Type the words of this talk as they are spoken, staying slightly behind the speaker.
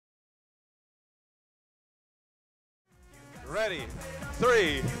Ready,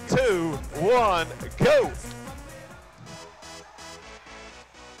 3, 2, 1, go!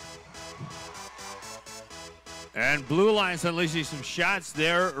 And Blue Alliance unleashing some shots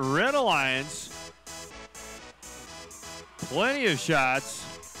there. Red Alliance, plenty of shots.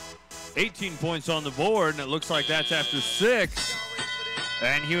 18 points on the board, and it looks like that's after 6.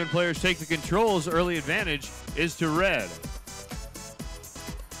 And human players take the controls. Early advantage is to Red.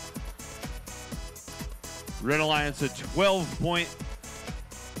 Red Alliance a 12-point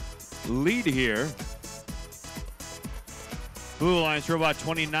lead here. Blue Alliance Robot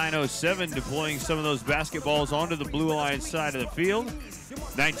 2907 deploying some of those basketballs onto the Blue Alliance side of the field.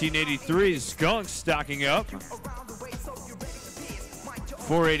 1983 Skunks stocking up.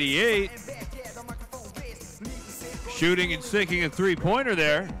 488. Shooting and sinking a three-pointer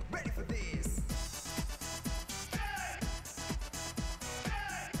there.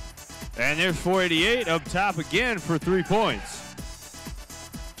 And there's 488 up top again for 3 points.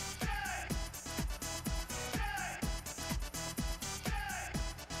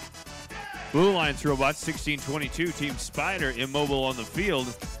 Blue Alliance Robots 1622 Team Spider immobile on the field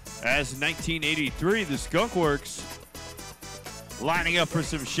as 1983 the Skunk Works lining up for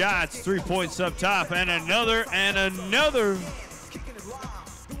some shots. 3 points up top and another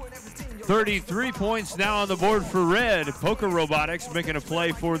 33 points now on the board for Red. Poker Robotics making a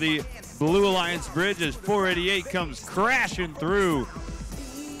play for the Blue Alliance bridge as 488 comes crashing through,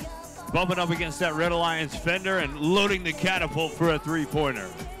 bumping up against that Red Alliance fender and loading the catapult for a three-pointer.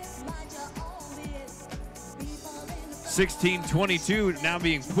 1622 now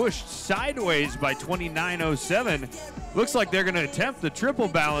being pushed sideways by 2907. Looks like they're going to attempt the triple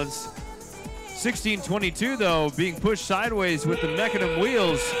balance. 1622 though being pushed sideways with the mechanism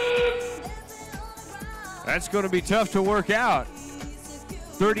wheels. That's going to be tough to work out.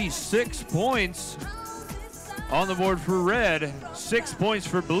 36 points on the board for Red, 6 points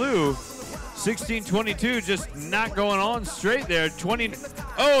for Blue. 1622 just not going on straight there. And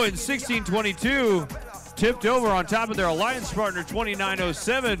 1622 tipped over on top of their alliance partner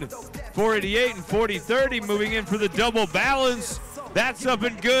 2907. 488 and 4030 moving in for the double balance. That's up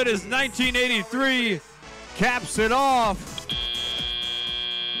and good as 1983 caps it off.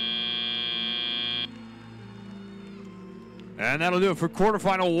 And that'll do it for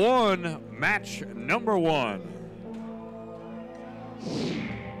quarterfinal 1, match number 1.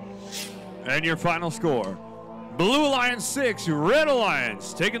 And your final score. Blue Alliance 6, Red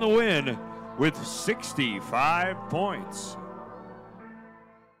Alliance taking the win with 65 points.